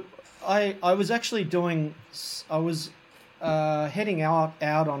 But I was actually heading out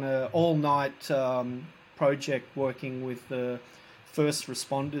on an all-night project working with the first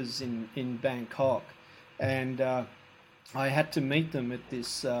responders in Bangkok, and I had to meet them at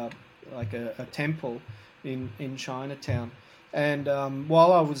this like a temple in Chinatown. And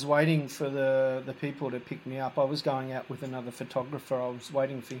while I was waiting for the people to pick me up, I was going out with another photographer. I was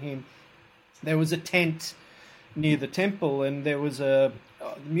waiting for him. There was a tent near the temple, and there was a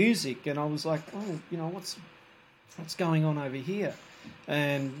music, and I was like, oh, what's going on over here?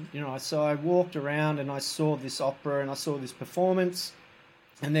 And so I walked around and I saw this opera and I saw this performance,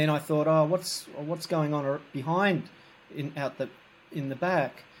 and then I thought, oh, what's going on behind in the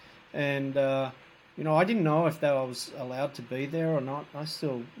back? And I didn't know if I was allowed to be there or not. I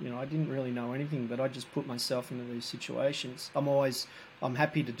still, I didn't really know anything, but I just put myself into these situations. I'm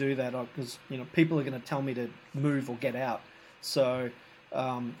happy to do that because people are going to tell me to move or get out. So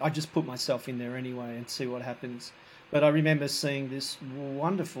I just put myself in there anyway and see what happens. But I remember seeing this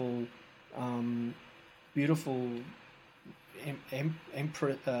wonderful beautiful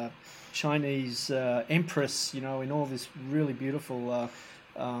Chinese empress, you know, in all this really beautiful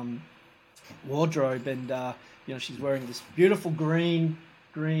wardrobe, and you know, she's wearing this beautiful green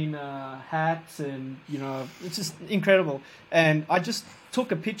hat, and you know, it's just incredible. And I just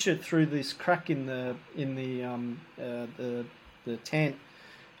took a picture through this crack in the tent,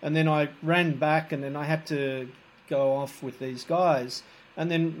 and then I ran back, and then I had to go off with these guys. And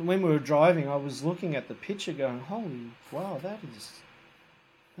then when we were driving, I was looking at the picture going, holy wow,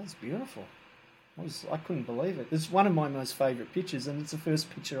 that's beautiful. I couldn't believe it. It's one of my most favourite pictures, and it's the first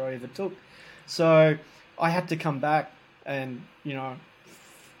picture I ever took. So I had to come back and, you know,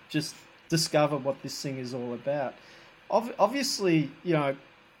 just discover what this thing is all about. Obviously, you know,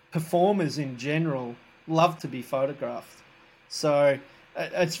 performers in general love to be photographed. So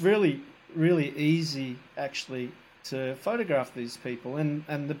it's really, really easy, actually, to photograph these people. And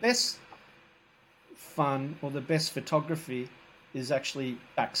the best fun or the best photography is actually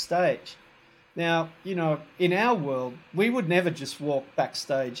backstage. Now, you know, in our world, we would never just walk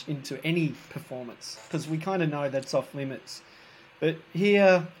backstage into any performance because we kind of know that's off limits. But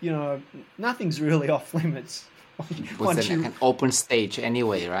here, you know, nothing's really off limits. It's an open stage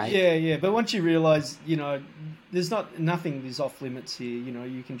anyway, right? Yeah. But once you realise, you know, nothing is off limits here. You know,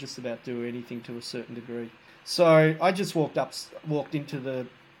 you can just about do anything to a certain degree. So I just walked into the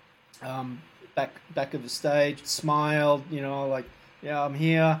back of the stage, smiled, you know, like, yeah, I'm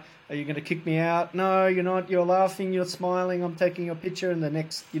here. Are you going to kick me out? No, you're not. You're laughing. You're smiling. I'm taking a picture. And the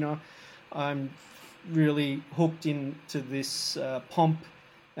next, you know, I'm really hooked into this pomp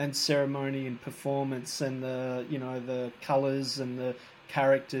and ceremony and performance, and the colours and the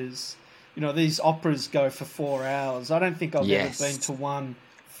characters. You know, these operas go for 4 hours. I don't think I've ever been to one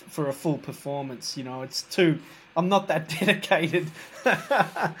for a full performance. You know, it's too. I'm not that dedicated,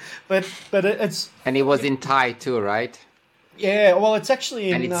 but it's. And it was in Thai too, right? Yeah, well, it's actually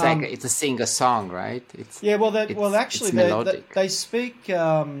in. And it's like it's a sing-a-song, right? Actually, they speak.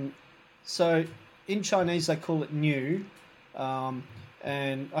 So in Chinese, they call it New,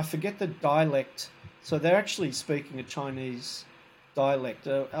 and I forget the dialect. So they're actually speaking a Chinese dialect,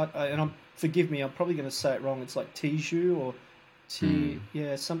 and forgive me, I'm probably going to say it wrong. It's like Tiju or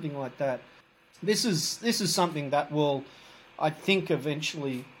something like that. This is something that will, I think,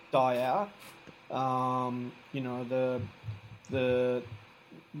 eventually die out. You know, the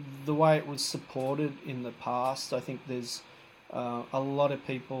way it was supported in the past, I think there's a lot of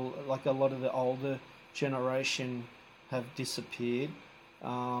people, like a lot of the older generation, have disappeared.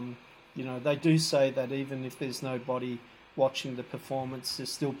 You know, they do say that even if there's nobody watching the performance, they're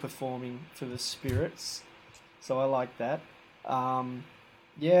still performing for the spirits. So I like that.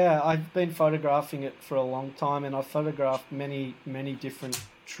 I've been photographing it for a long time, and I've photographed many different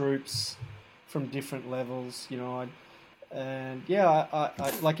troops from different levels. You know, I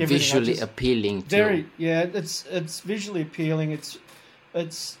like everything. Visually appealing. It's visually appealing. It's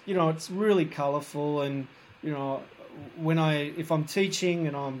you know, it's really colourful, and you know, if I'm teaching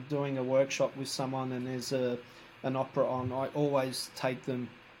and I'm doing a workshop with someone and there's an opera on, I always take them.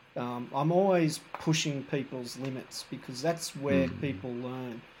 I'm always pushing people's limits because that's where people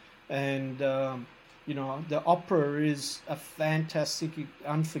learn. And, you know, the opera is a fantastic,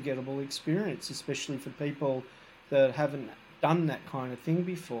 unforgettable experience, especially for people that haven't done that kind of thing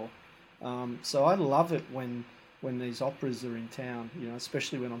before. So I love it when these operas are in town, you know,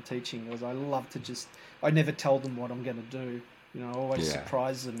 especially when I'm teaching, because I love to I never tell them what I'm going to do. You know, I always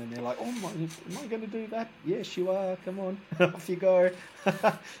surprise them, and they're like, "Oh my, am I going to do that? Yes, you are. Come on, off you go."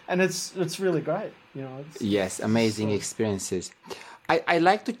 And it's really great. You know. Yes, amazing experiences. I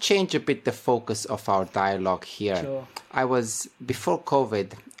like to change a bit the focus of our dialogue here. Sure. Before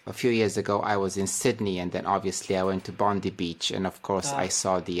COVID, a few years ago, I was in Sydney, and then obviously I went to Bondi Beach, and of course I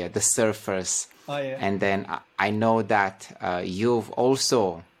saw the surfers. Oh yeah. And then I know that you've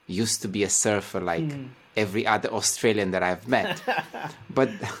also used to be a surfer, like. Every other Australian that I've met,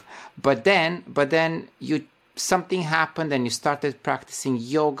 but then something happened and you started practicing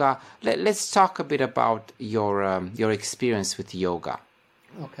yoga. Let's talk a bit about your experience with yoga.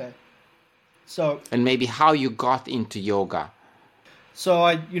 Okay. So. And maybe how you got into yoga. So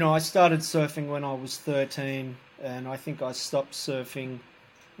I started surfing when I was 13, and I think I stopped surfing.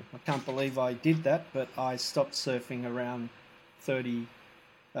 I can't believe I did that, but I stopped surfing around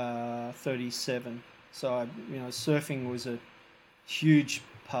 37. So, you know, surfing was a huge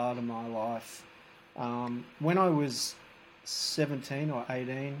part of my life. When I was 17 or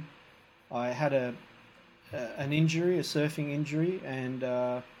 18, I had an injury, a surfing injury, and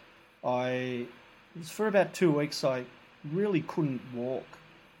for about 2 weeks I really couldn't walk.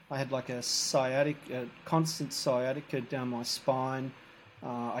 I had like a constant sciatica down my spine.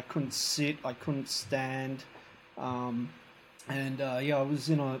 I couldn't sit, I couldn't stand, I was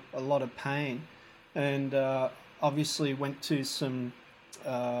in a lot of pain, and obviously went to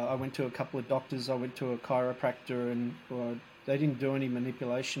I went to a couple of doctors. I went to a chiropractor, and they didn't do any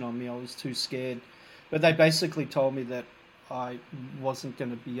manipulation on me. I was too scared, but they basically told me that I wasn't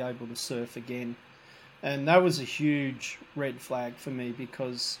going to be able to surf again, and that was a huge red flag for me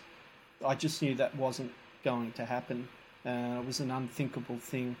because I just knew that wasn't going to happen. It was an unthinkable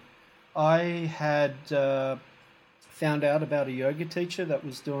thing. I had found out about a yoga teacher that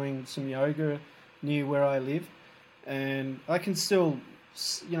was doing some yoga near where I live, and I can still,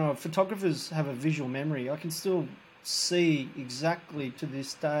 photographers have a visual memory. I can still see exactly to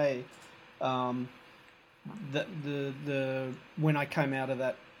this day when I came out of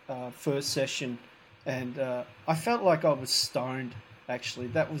that first session, and I felt like I was stoned. Actually,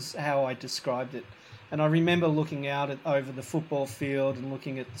 that was how I described it. And I remember looking out over the football field and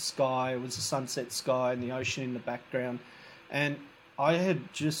looking at the sky. It was a sunset sky and the ocean in the background. And I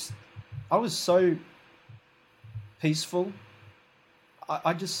was so peaceful.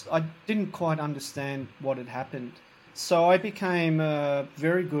 I didn't quite understand what had happened. So I became a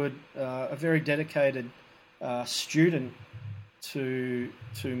very dedicated student to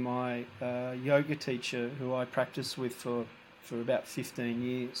my yoga teacher, who I practiced with for about 15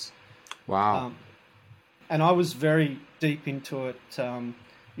 years. Wow. And I was very deep into it.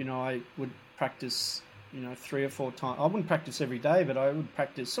 I would practice, 3 or 4 times. I wouldn't practice every day, but I would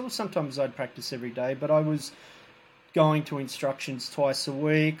practice. So sometimes I'd practice every day, but I was going to instructions twice a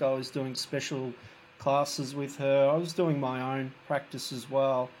week. I was doing special classes with her. I was doing my own practice as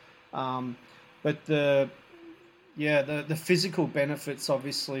well. But the physical benefits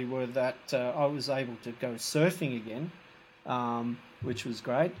obviously were that I was able to go surfing again, which was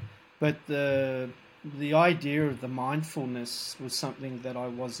great. But the idea of the mindfulness was something that I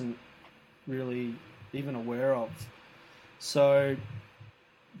wasn't really even aware of. So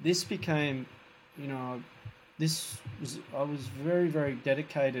this became, I was very, very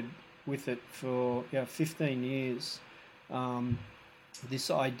dedicated with it for 15 years. This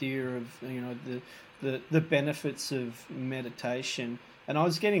idea of, the benefits of meditation. And I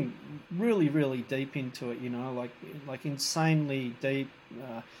was getting really, really deep into it, like insanely deep,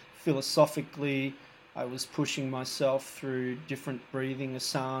 philosophically. I was pushing myself through different breathing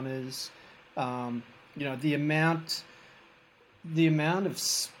asanas. The amount of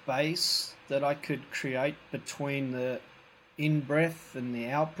space that I could create between the in-breath and the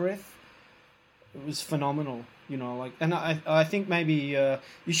out-breath, it was phenomenal. And I think maybe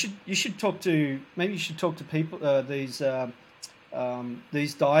you should talk to people,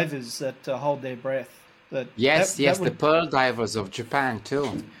 these divers that hold their breath. The pearl divers of Japan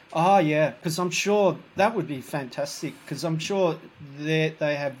too. Oh yeah, because I'm sure that would be fantastic. Because I'm sure they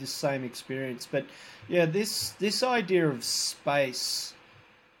have the same experience. But yeah, this idea of space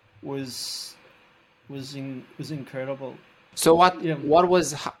was incredible. So what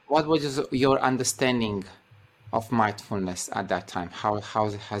was your understanding of mindfulness at that time? How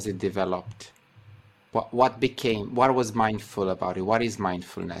has it developed? What was mindful about it? What is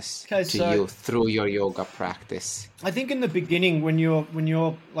mindfulness you through your yoga practice? I think in the beginning, when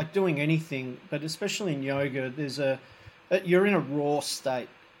you're like doing anything, but especially in yoga, you're in a raw state.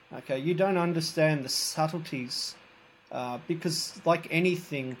 Okay, you don't understand the subtleties, because like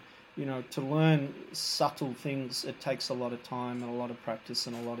anything, to learn subtle things, it takes a lot of time and a lot of practice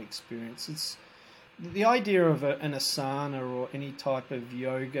and a lot of experience. It's the idea of an asana or any type of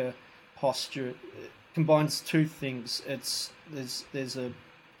yoga posture combines two things. There's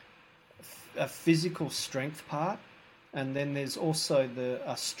a physical strength part, and then there's also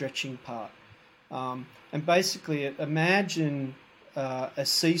a stretching part. And basically, imagine a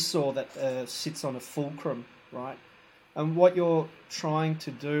seesaw that sits on a fulcrum, right? And what you're trying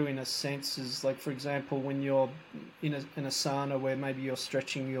to do, in a sense, is like, for example, when you're in an asana where maybe you're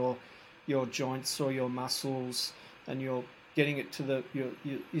stretching your joints or your muscles, and you're getting it to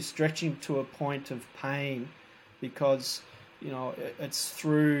you're stretching to a point of pain, because it's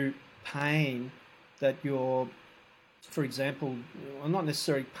through pain that you're, for example, not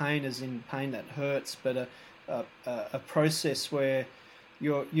necessarily pain as in pain that hurts, but a process where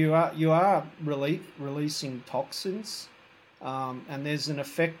you are releasing toxins, and there's an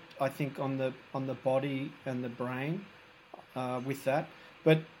effect, I think, on the body and the brain with that.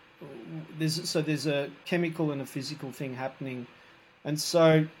 But there's a chemical and a physical thing happening, and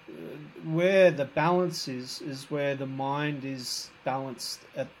so where the balance is where the mind is balanced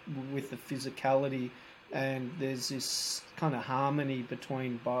with the physicality and there's this kind of harmony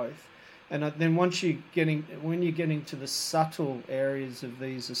between both. And then when you get into the subtle areas of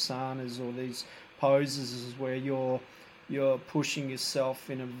these asanas or these poses, is where you're pushing yourself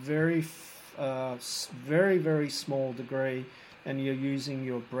in a very, very, very small degree, and you're using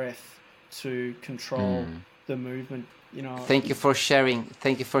your breath to control the movement. Thank you for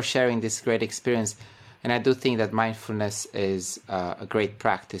sharing this great experience. And I do think that mindfulness is a great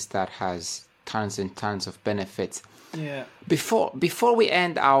practice that has tons and tons of benefits. Yeah. Before we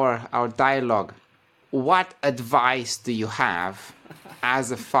end our dialogue, what advice do you have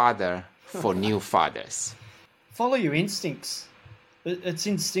as a father for new fathers? Follow your instincts. It's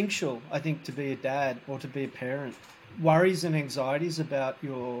instinctual, I think, to be a dad or to be a parent. Worries and anxieties about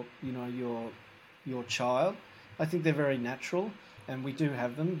your child, I think they're very natural, and we do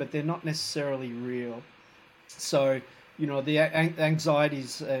have them, but they're not necessarily real. So, the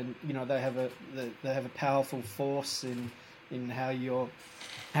anxieties, and they have a powerful force in how you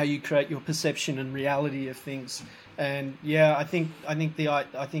create your perception and reality of things. And yeah, I think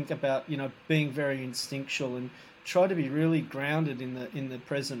about being very instinctual and try to be really grounded in the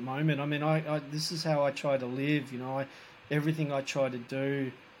present moment. I mean, I this is how I try to live. Everything I try to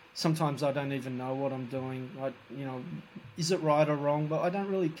do. Sometimes I don't even know what I'm doing. Is it right or wrong? But I don't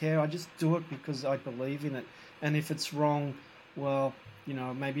really care. I just do it because I believe in it. And if it's wrong, well,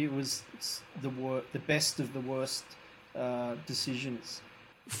 maybe it was the best of the worst decisions.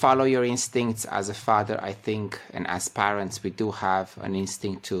 Follow your instincts as a father, I think, and as parents, we do have an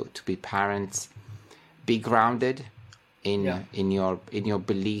instinct to be parents. Be grounded in your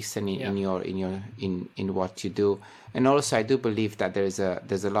beliefs and in what you do. And also, I do believe that there's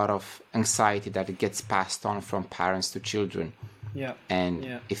a lot of anxiety that it gets passed on from parents to children. Yeah.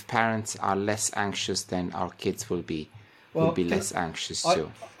 And if parents are less anxious, then our kids will be less anxious too.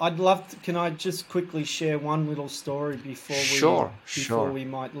 I'd love to, can I just quickly share one little story before we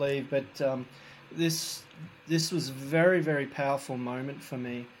might leave? But this was a very, very powerful moment for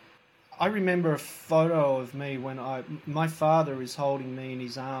me. I remember a photo of me when my father is holding me in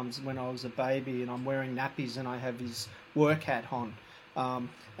his arms when I was a baby, and I'm wearing nappies and I have his work hat on,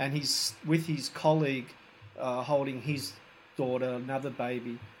 and he's with his colleague holding his daughter, another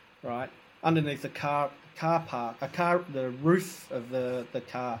baby, right underneath the car park, the roof of the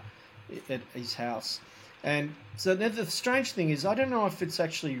car at his house. And so the strange thing is, I don't know if it's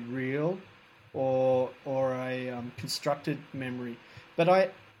actually real or a constructed memory, but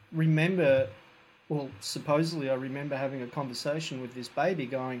I remember, supposedly I remember having a conversation with this baby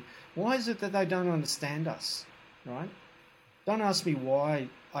going, why is it that they don't understand us, right? Don't ask me why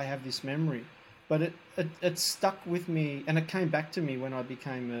I have this memory, but it stuck with me, and it came back to me when I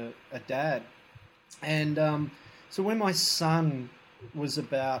became a dad. And so when my son was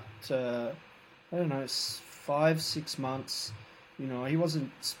about, 5-6 months, he wasn't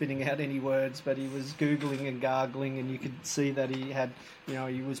spitting out any words, but he was Googling and gargling, and you could see that he had,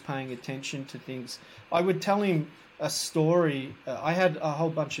 he was paying attention to things. I would tell him a story. I had a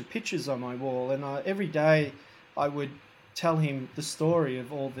whole bunch of pictures on my wall, and every day I would tell him the story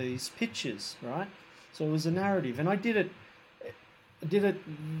of all these pictures, right? So it was a narrative, and I did it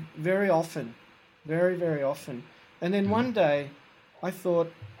very often, very, very often. And then one day I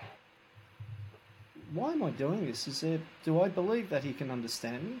thought, why am I doing this? Do I believe that he can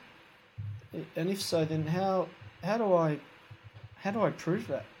understand me? And if so, then how do I prove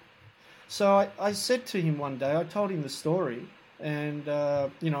that? So I said to him one day, I told him the story, and I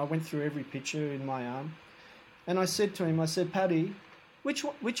went through every picture in my arm, and I said to him, Paddy,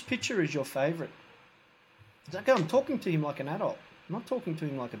 which picture is your favourite? I'm talking to him like an adult. I'm not talking to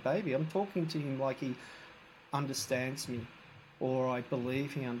him like a baby. I'm talking to him like he understands me, or I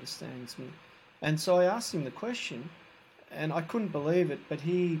believe he understands me. And so I asked him the question, and I couldn't believe it, but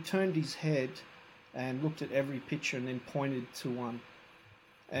he turned his head and looked at every picture and then pointed to one.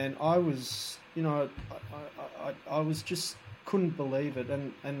 And I was, I was just couldn't believe it.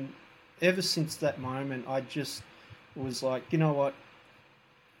 And ever since that moment, I just was like, you know what?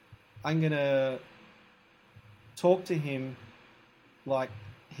 I'm going to talk to him like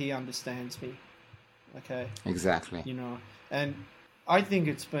he understands me. Okay? Exactly. And I think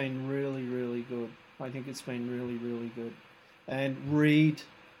it's been really, really good. I think it's been really, really good. And read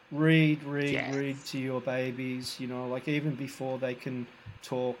to your babies, like even before they can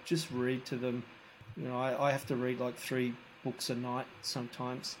talk, just read to them. I have to read like 3 books a night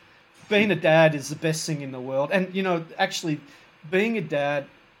sometimes. Being a dad is the best thing in the world. And, actually being a dad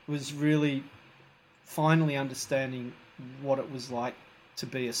was really finally understanding what it was like to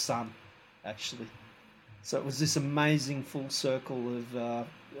be a son, actually. So it was this amazing full circle of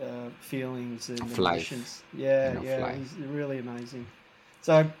feelings and Of emotions. life Yeah, and of yeah, it life. was really amazing.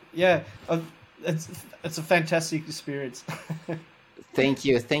 So yeah, it's a fantastic experience. Thank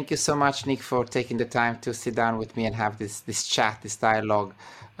you so much, Nick, for taking the time to sit down with me and have this chat, this dialogue.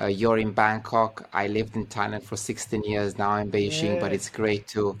 You're in Bangkok. I lived in Thailand for 16 years. Now I'm Beijing, but Yeah, it's great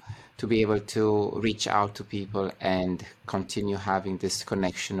to be able to reach out to people and continue having this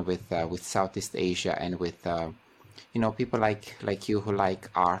connection with Southeast Asia and with people like you who like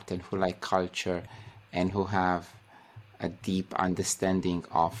art and who like culture and who have a deep understanding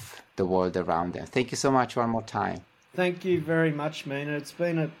of the world around them. Thank you so much one more time. thank you very much, Mina. It's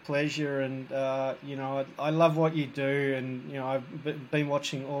been a pleasure, and I love what you do, and been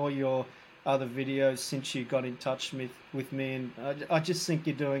watching all your other videos since you got in touch with me, and I just think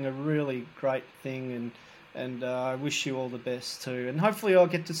you're doing a really great thing, and I wish you all the best too, and hopefully I'll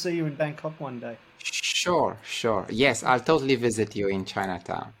get to see you in Bangkok one day. Sure, sure. Yes, I'll totally visit you in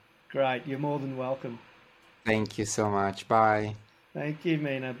Chinatown. Great, you're more than welcome. Thank you so much. Bye. Thank you,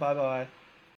 Mina. Bye bye.